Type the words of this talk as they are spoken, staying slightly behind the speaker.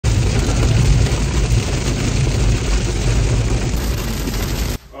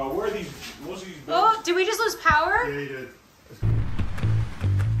car? Yeah, he did.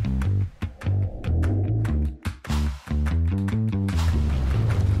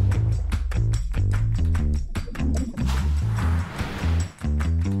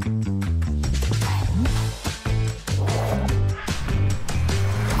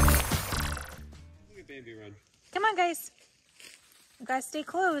 Look at baby run. Come on, guys. You guys stay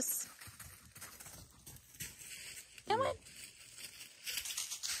close. Come on.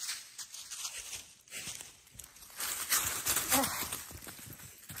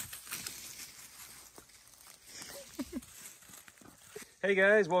 Hey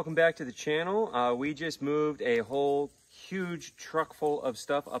guys, welcome back to the channel. We just moved a whole huge truck full of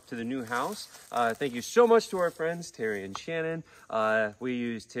stuff up to the new house. Thank you so much to our friends Terry and Shannon. We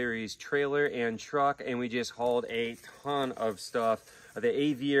used Terry's trailer and truck, and we just hauled a ton of stuff. The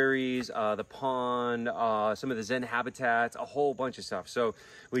aviaries, the pond, some of the Zen habitats, a whole bunch of stuff. So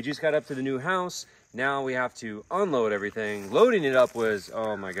we just got up to the new house. Now we have to unload everything. Loading it up was,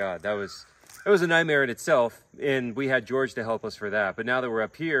 oh my God, it was a nightmare in itself, and we had George to help us for that. But now that we're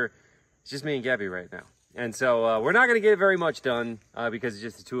up here, it's just me and Gabby right now. And so we're not going to get very much done because it's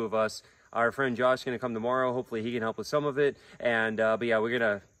just the two of us. Our friend Josh is going to come tomorrow. Hopefully he can help with some of it. And but yeah, we're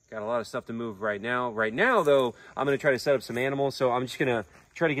got a lot of stuff to move right now. Right now, though, I'm going to try to set up some animals. So I'm just going to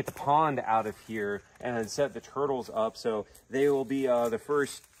try to get the pond out of here and then set the turtles up. So they will be the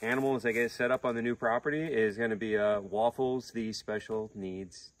first animals that get set up on the new property is going to be Waffles, the special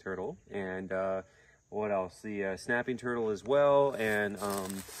needs turtle, and what else? The snapping turtle as well, and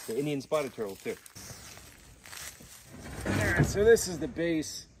the Indian spotted turtle too. Alright, so this is the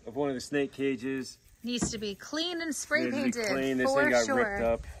base of one of the snake cages. Needs to be clean and spray Needs to painted. be clean. This thing got ripped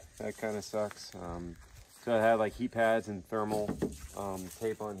up. That kind of sucks. So I had like heat pads and thermal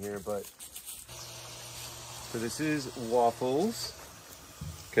tape on here, but so this is Waffles,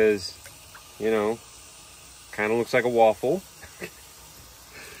 because you know, kind of looks like a waffle.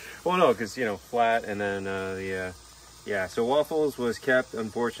 Well, no, because you know, flat, and then yeah. So Waffles was kept,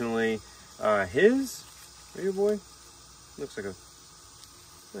 unfortunately. His, are you a boy? Looks like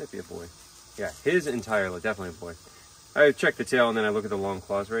might be a boy. Yeah, his entirely, definitely a boy. I check the tail and then I look at the long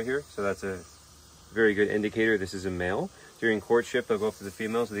claws right here. So that's a very good indicator. This is a male. During courtship, they'll go up to the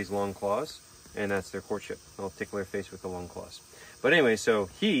females with these long claws, and that's their courtship. They'll tickle their face with the long claws. But anyway, so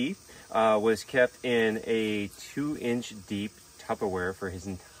he was kept in a 2-inch deep Tupperware for his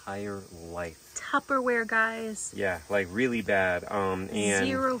entire life. Tupperware, guys. Yeah, like really bad. And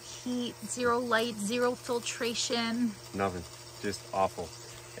zero heat, zero light, zero filtration. Nothing, just awful.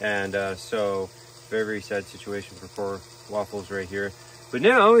 And so very, very sad situation for poor Waffles right here. But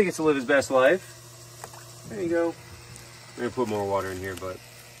now he gets to live his best life. There you go. I'm gonna put more water in here, but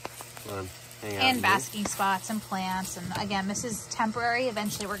hang out. And basking spots and plants. And again, this is temporary.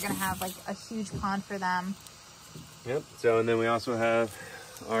 Eventually we're gonna have like a huge pond for them. Yep. So, and then we also have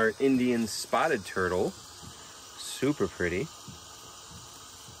our Indian spotted turtle. Super pretty.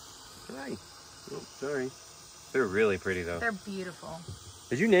 Hi. Oh, sorry. They're really pretty though. They're beautiful.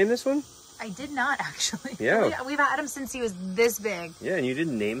 Did you name this one? I did not actually. Yeah. We've had him since he was this big. Yeah, and you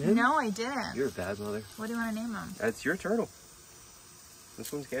didn't name him? No, I didn't. You're a bad mother. What do you want to name him? That's your turtle.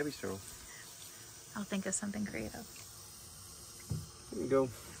 This one's Gabby's turtle. I'll think of something creative. There you go.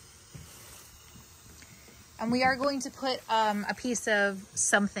 And we are going to put a piece of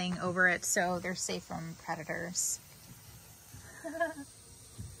something over it so they're safe from predators.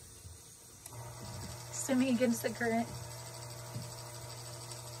 Swimming against the current.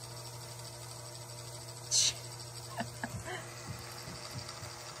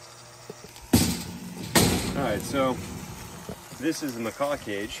 Alright, so this is the macaw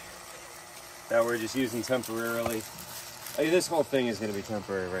cage that we're just using temporarily. This whole thing is going to be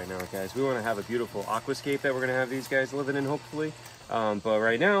temporary right now, guys. We want to have a beautiful aquascape that we're going to have these guys living in, hopefully. But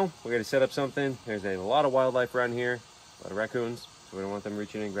right now, we're going to set up something. There's a lot of wildlife around here, a lot of raccoons, so we don't want them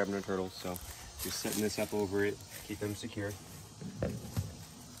reaching in and grabbing our turtles. So just setting this up over it, keep them secure.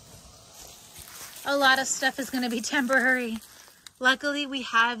 A lot of stuff is going to be temporary. Luckily, we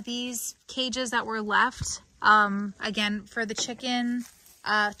have these cages that were left. Again, for the chickens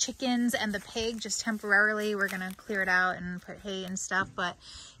and the pig, just temporarily, we're going to clear it out and put hay and stuff. But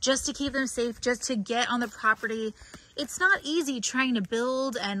just to keep them safe, just to get on the property, it's not easy trying to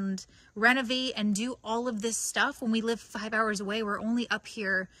build and renovate and do all of this stuff when we live 5 hours away. We're only up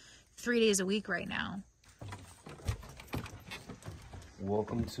here 3 days a week right now.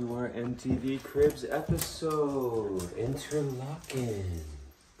 Welcome to our MTV Cribs episode, Interlocking.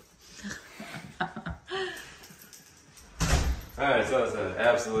 Alright, so it's an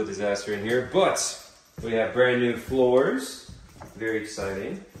absolute disaster in here, but we have brand new floors. Very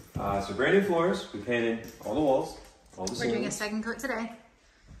exciting. So brand new floors. We painted all the walls, all the We're doing a ceilings. second coat today.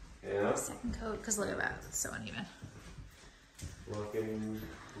 Yeah. Second coat, because look at that, it's so uneven. Looking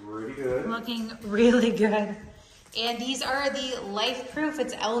pretty good. Looking really good. And these are the Life Proof.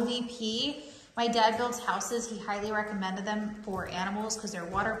 It's LVP. My dad builds houses. He highly recommended them for animals because they're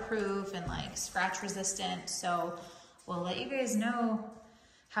waterproof and like scratch resistant. So we'll let you guys know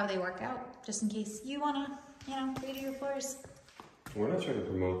how they work out, just in case you wanna, you know, redo your floors. We're not trying to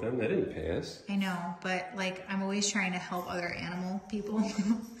promote them. They didn't pay us. I know, but like I'm always trying to help other animal people.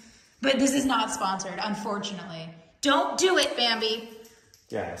 But this is not sponsored, unfortunately. Don't do it, Bambi.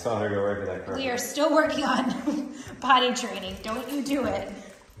 Yeah, I saw her go right for that carpet. We are still working on potty training. Don't you do it.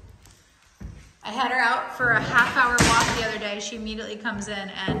 I had her out for a half-hour walk the other day. She immediately comes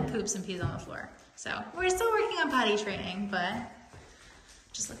in and poops and pees on the floor. So we're still working on potty training, but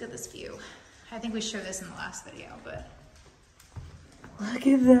just look at this view. I think we showed this in the last video, but look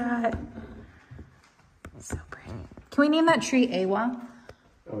at that. So pretty. Can we name that tree Awa?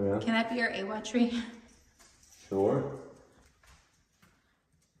 Oh yeah? Can that be our Awa tree? Sure.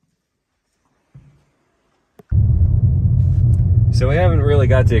 So we haven't really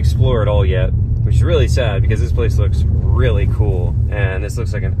got to explore it all yet, which is really sad because this place looks really cool. And this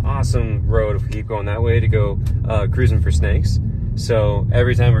looks like an awesome road if we keep going that way to go cruising for snakes. So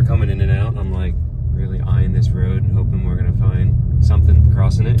every time we're coming in and out, I'm like really eyeing this road and hoping we're gonna find something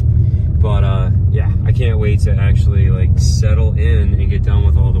crossing it. But yeah, I can't wait to actually like settle in and get done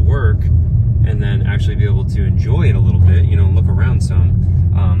with all the work and then actually be able to enjoy it a little bit, you know, look around some.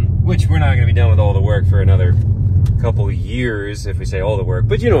 Which we're not gonna be done with all the work for another couple years if we say all the work,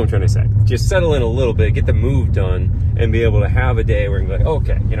 but you know what I'm trying to say. Just settle in a little bit, get the move done, and be able to have a day where we can be like,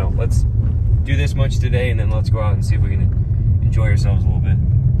 okay, you know, let's do this much today, and then let's go out and see if we can enjoy ourselves a little bit.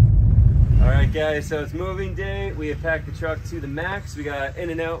 All right, guys, so it's moving day. We have packed the truck to the max. We got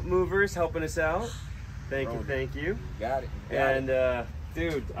In-N-Out movers helping us out. Thank you. Got it. And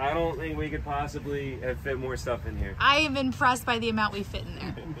dude, I don't think we could possibly have fit more stuff in here. I am impressed by the amount we fit in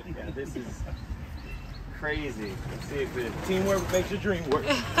there. Yeah, this is crazy. Let's see if it... Teamwork makes your dream work.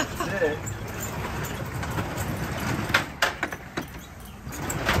 That's it.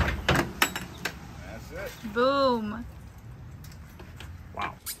 That's it. Boom.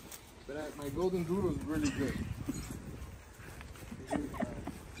 Wow. But my golden doodle is really good.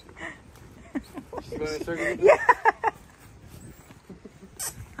 You going in circles? Yeah.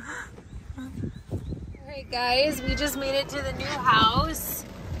 Alright guys, we just made it to the new house.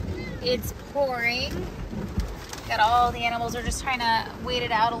 It's pouring. Got all the animals are just trying to wait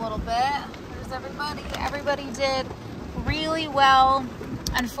it out a little bit. There's everybody. Everybody did really well.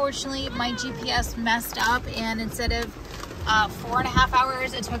 Unfortunately, my GPS messed up and instead of 4.5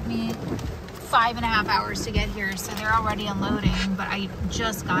 hours, it took me 5.5 hours to get here. So they're already unloading, but I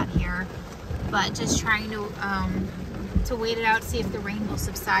just got here. But just trying to wait it out, see if the rain will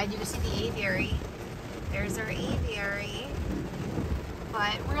subside. You can see the aviary. There's our aviary.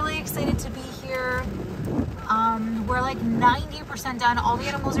 But really excited to be here. We're like 90% done. All the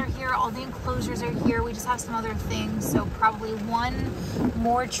animals are here. All the enclosures are here. We just have some other things. So probably one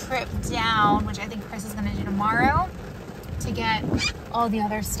more trip down, which I think Chris is going to do tomorrow, to get all the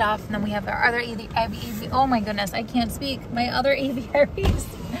other stuff. And then we have our other oh my goodness, I can't speak. My other aviaries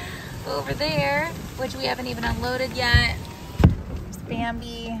over there, which we haven't even unloaded yet. There's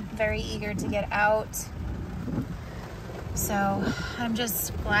Bambi, very eager to get out. So I'm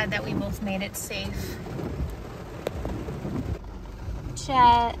just glad that we both made it safe.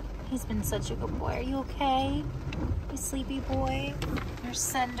 Chet, he's been such a good boy. Are you okay? You sleepy boy? There's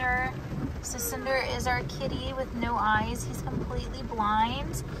Cinder. So Cinder is our kitty with no eyes. He's completely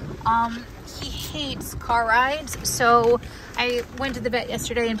blind. He hates car rides. So I went to the vet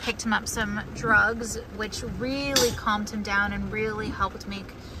yesterday and picked him up some drugs, which really calmed him down and really helped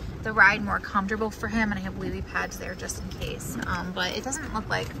make the ride more comfortable for him. And I have wheelie pads there just in case. But it doesn't look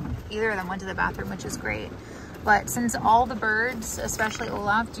like either of them went to the bathroom, which is great. But since all the birds, especially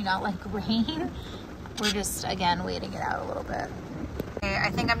Olaf, do not like rain, we're just, again, waiting it out a little bit. Okay, I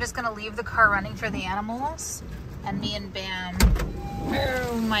think I'm just gonna leave the car running for the animals and me and Bam.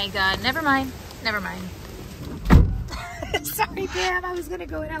 Oh my God, never mind, never mind. Sorry, Bam, I was gonna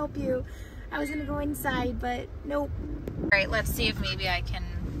go and help you. I was gonna go inside, but nope. All right, let's see if maybe I can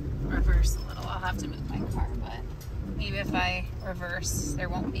reverse a little. I'll have to move my car, but maybe if I reverse, there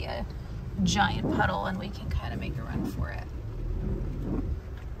won't be a giant puddle and we can kind of make a run for it.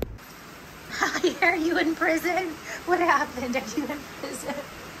 Are you in prison? What happened? Are you in prison?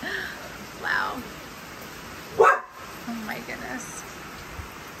 Wow. What? Oh my goodness.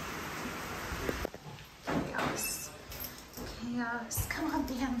 Chaos. goes. Come on,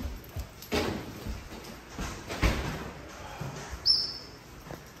 Dan.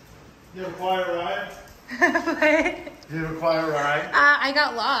 You have a quiet ride? What? You have a quiet ride? I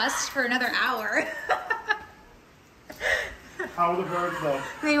got lost for another hour. How were the birds though?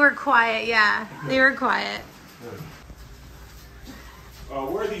 They were quiet, yeah. They were quiet.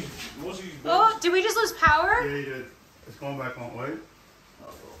 Where are these? Most of these birds. Oh, did we just lose power? Yeah, you did. It's going back on. Wait.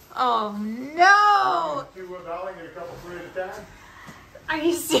 Oh no! Two darling and a couple three at a time. Are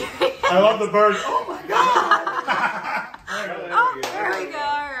you serious? I love the birds. Oh my god! Oh, there we go.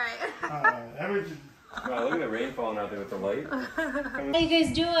 All right. Everything. Wow, look at the rain falling out there with the light. How you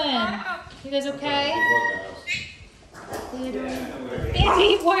guys doing? You guys okay? Theodore.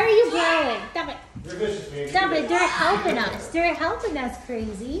 Andy, why are you growling? Stop it. Stop it. They're helping us. They're helping us,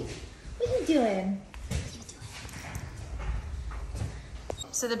 crazy. What are you doing?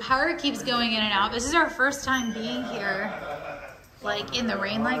 So the power keeps going in and out. This is our first time being here, like in the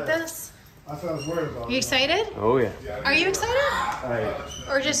rain like this. That's what I was worried about. You excited? Oh yeah. Are you excited? I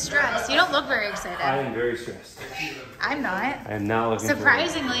Or just stressed? You don't look very excited. am very stressed. I'm not. I am not looking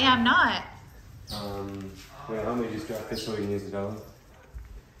Surprisingly, I'm not. Wait, let me just drop this so we can use the dollar.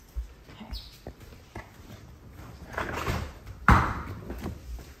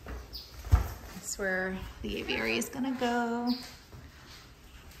 That's where the aviary is gonna go.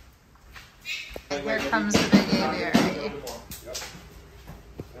 Here comes the big aviary. And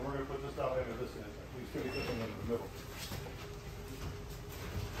we're gonna put this out into this end. We still get this one in the middle.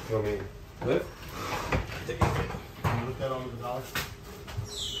 You want me to lift? Can you lift that onto the dollar?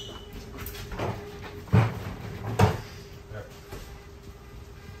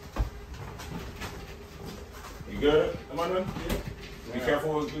 You good? Am I done? Yeah. Be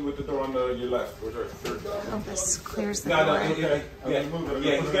careful with the door on your left. Where's our third? Oh, this clears the No, door. yeah,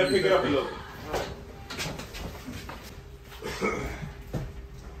 he's gotta pick it up a little.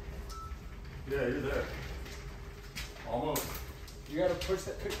 Yeah, you're there. Almost. You gotta push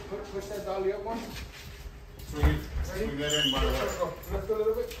that dolly up one. Swing that in by the way. Lift a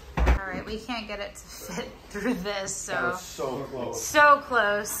little bit. All right, we can't get it to fit through this, so So close. so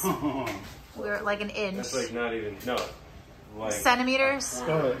close. We're like an inch. That's like not even, no. Like, Centimeters?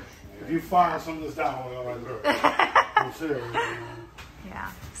 Go ahead. If you fire some of this down, we're gonna let it go. I'm serious. Yeah,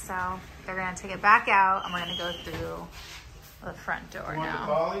 so they're gonna take it back out and we're gonna go through the front door You want the now.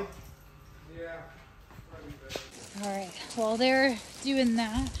 collie? Yeah. All right, while they're doing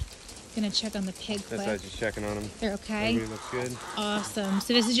that, gonna check on the pig that's why I quick. was just checking on him. They're okay? Everything looks good. Awesome.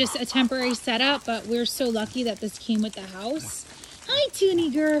 So this is just a temporary setup, but we're so lucky that this came with the house. Hi, Toonie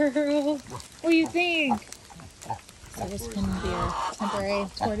girl. What do you think? So this can be our temporary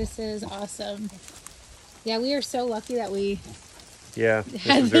tortoises. Awesome. Yeah, we are so lucky that we... Yeah, this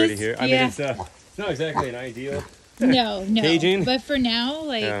Had was already this- here. I yeah. mean, it's not exactly an ideal. No. Caging? But for now,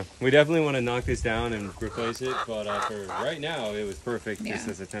 like... Yeah, we definitely want to knock this down and replace it, but for right now, it was perfect just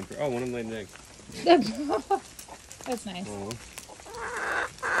Yeah. as a temper. Oh, one of them laid an egg. That's nice. Oh.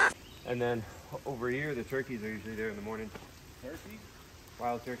 And then over here, the turkeys are usually there in the morning. Turkey?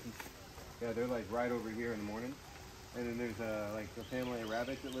 Wild turkeys. Yeah, they're like right over here in the morning. And then there's like a family of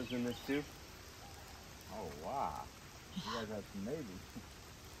rabbits that lives in this too. Oh wow. You guys have some babies.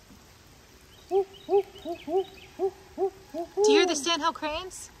 Do you hear the sandhill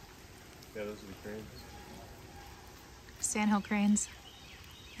cranes? Yeah, those are the cranes. Sandhill cranes.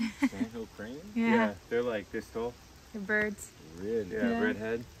 Sandhill crane? Yeah. They're like this tall. The birds. Really? Yeah, Yeah.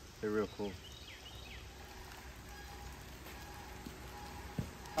 redhead. They're real cool.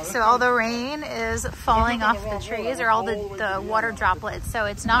 So all the rain is falling off the trees, or all the water droplets. So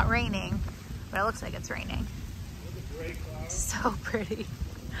it's not raining, but it looks like it's raining. So pretty.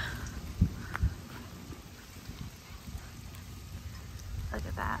 Look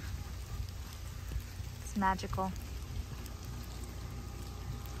at that. It's magical.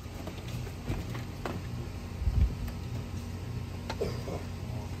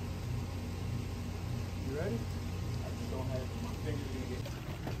 You ready? I just don't have my fingers to get.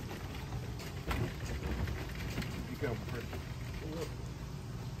 Be careful, Chris.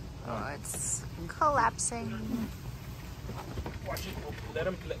 Oh, it's collapsing. Watch it. Let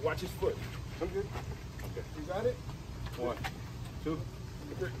him. Watch his foot. I'm good. Okay. You got it. 1, 2,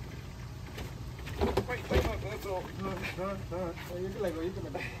 3. Wait, no, that's all. No. You can let go. You can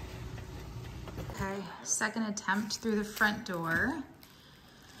let go. Okay, second attempt through the front door.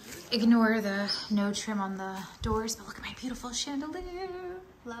 Ignore the no trim on the doors, but look at my beautiful chandelier.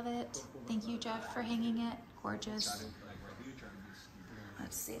 Love it. Thank you, Jeff, for hanging it. Gorgeous.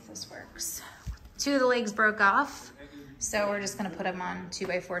 Let's see if this works. 2 of the legs broke off, so we're just gonna put them on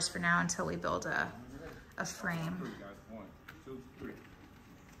 2x4s for now until we build a frame. 1, 2, 2, 3.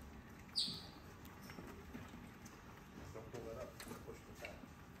 Don't pull that up. Push the back.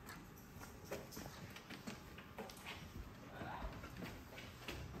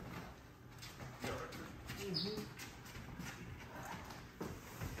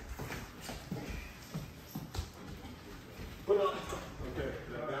 Put it on. Okay,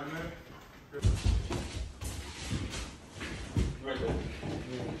 is that down there? Right there.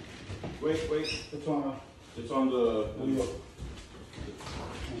 Wait. It's on the.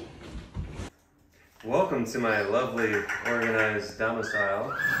 Welcome to my lovely organized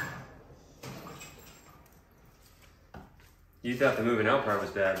domicile. You thought the moving out part was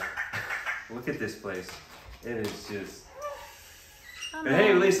bad. Look at this place. It is just. But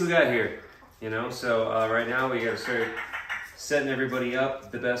hey, at least we got here. You know, so right now we gotta start setting everybody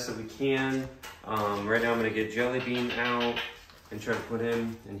up the best that we can. Right now I'm gonna get Jelly Bean out and try to put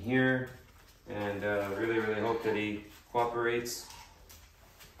him in here. And really hope that he cooperates.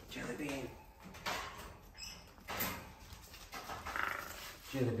 Jelly Bean.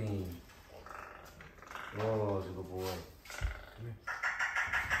 Jelly Bean. Oh, he's a good boy.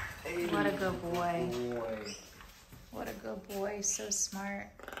 Hey, What a good boy. boy. What a good boy. So smart.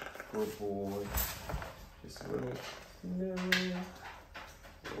 Good boy. Just a little. No.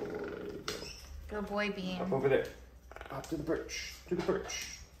 Oh, there we go. Good boy, Bean. Up over there. Up to the perch. To the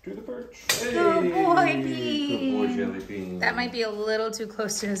perch. To the perch. Good boy, Bean. Good boy, Jelly Bean. That might be a little too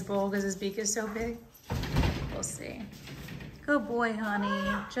close to his bowl because his beak is so big. We'll see. Good boy,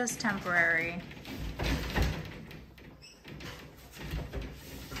 honey. Just temporary.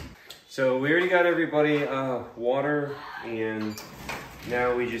 So we already got everybody water, and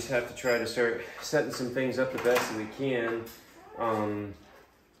now we just have to try to start setting some things up the best that we can.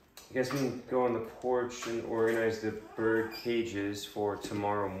 I guess we can go on the porch and organize the bird cages for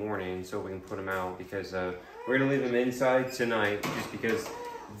tomorrow morning so we can put them out, because we're gonna leave them inside tonight just because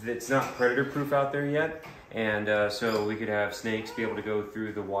it's not predator proof out there yet. And so we could have snakes be able to go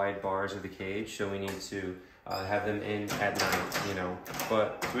through the wide bars of the cage, so we need to have them in at night, you know.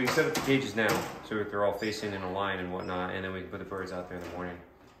 But so we can set up the cages now so that they're all facing in a line and whatnot, and then we can put the birds out there in the morning.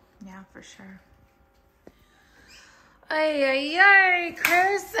 Yeah, for sure. Ay,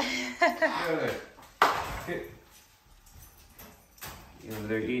 Chris. Good. Okay. You know,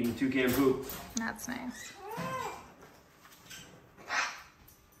 they're eating toucan poop. That's nice.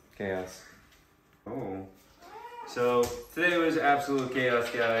 Chaos. Oh. So today was absolute chaos,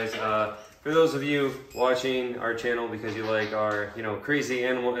 guys. For those of you watching our channel because you like our, you know, crazy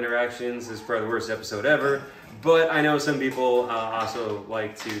animal interactions, this is probably the worst episode ever. But I know some people also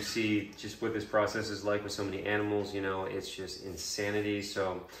like to see just what this process is like with so many animals. You know, it's just insanity.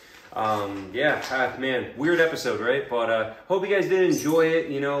 So, yeah, man, weird episode, right? But hope you guys did enjoy it.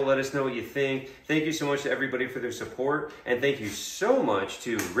 You know, let us know what you think. Thank you so much to everybody for their support. And thank you so much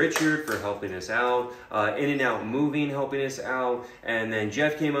to Richard for helping us out. In and Out Moving helping us out. And then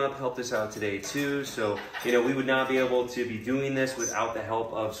Jeff came up, helped us out today too. So, you know, we would not be able to be doing this without the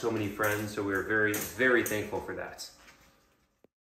help of so many friends. So we're very, very thankful for that.